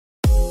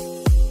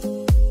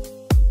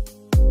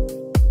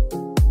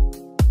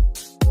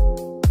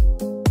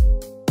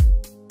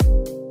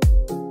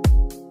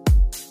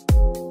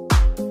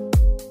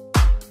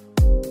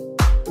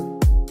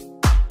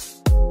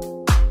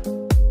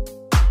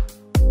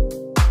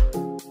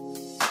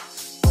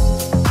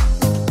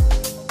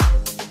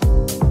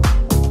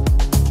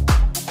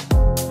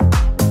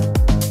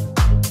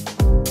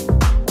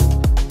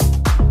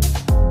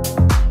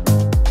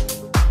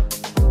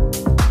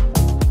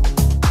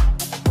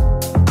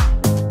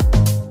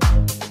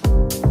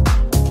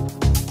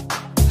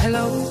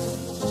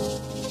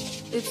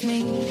it's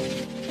me.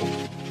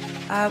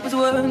 I was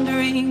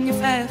wondering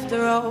if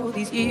after all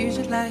these years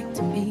you'd like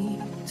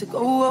to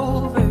go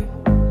over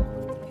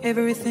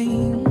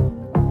everything.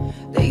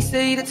 They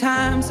say the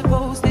time's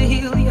supposed to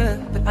heal ya,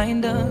 but I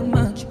ain't done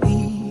much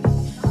bleeding.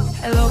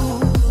 Hello,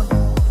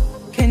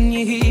 can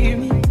you hear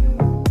me?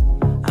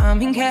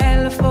 I'm in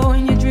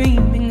California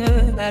dreaming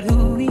about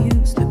who we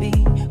used to be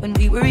when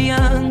we were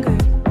younger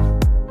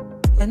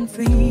and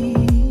free.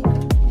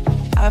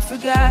 I've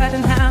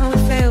forgotten how it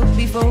felt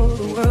before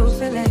the world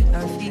fell at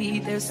our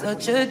feet. There's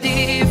such a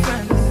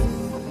difference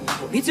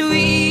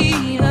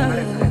between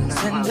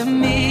us and a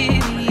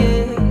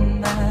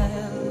million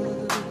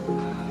miles.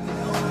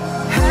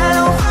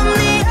 Hello from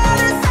the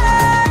other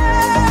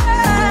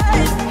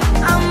side.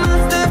 I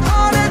must have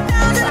fallen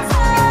down the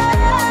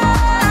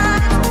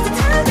time to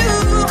tell you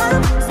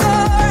I'm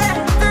sorry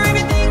for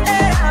everything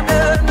that I've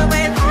done. But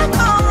when I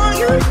call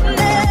you,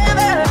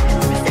 never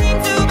seem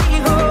to be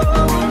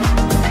home.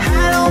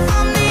 Hello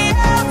from the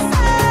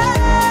outside.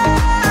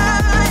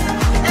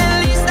 At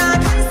least I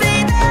can say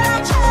that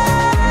I'm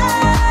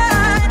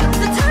trying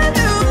to tell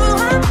you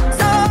I'm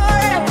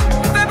sorry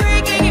for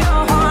breaking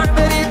your heart.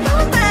 But it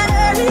don't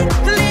matter, it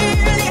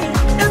clearly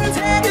doesn't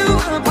tear you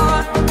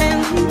apart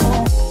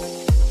anymore.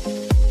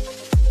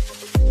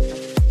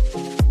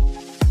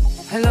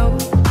 Hello,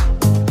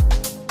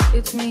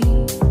 it's me.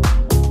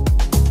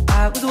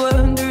 I was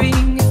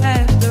wondering if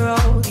after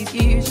all these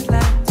years you'd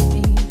like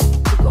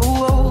to go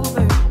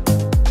over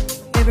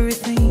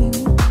everything.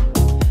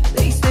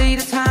 They say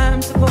the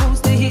time's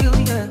supposed to heal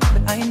ya,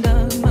 but I ain't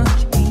done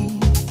much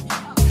bleeding.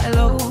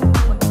 Hello,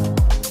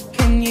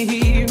 can you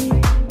hear me?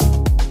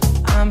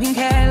 I'm in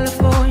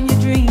California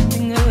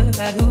dreaming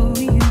about who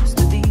we used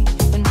to be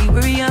when we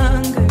were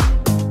younger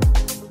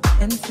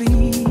and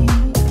free.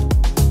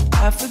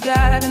 I've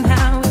forgotten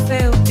how it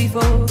felt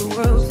before the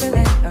world fell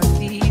at our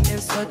feet.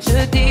 There's such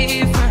a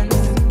difference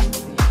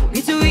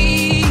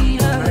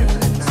between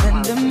us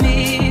and a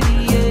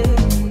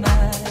million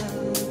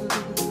miles.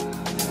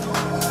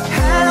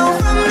 Hello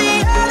from the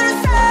other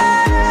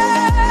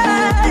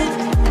side.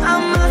 I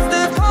must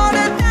have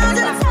fallen down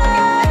the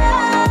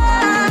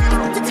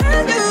time to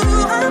tell you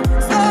I'm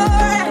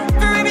sorry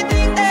for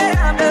everything that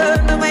I've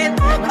done. But when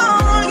I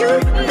call you,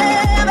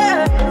 never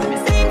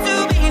seem to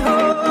be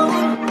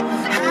home.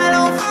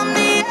 Hello from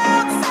the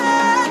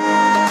outside.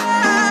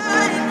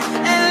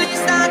 At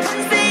least I can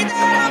say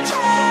that I'm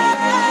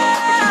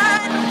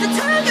trying to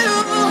tell you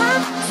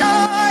I'm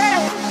sorry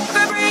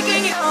for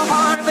breaking your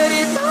heart. But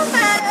it don't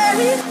matter,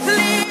 it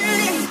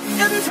clearly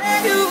doesn't tear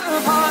you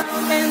apart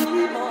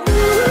anymore.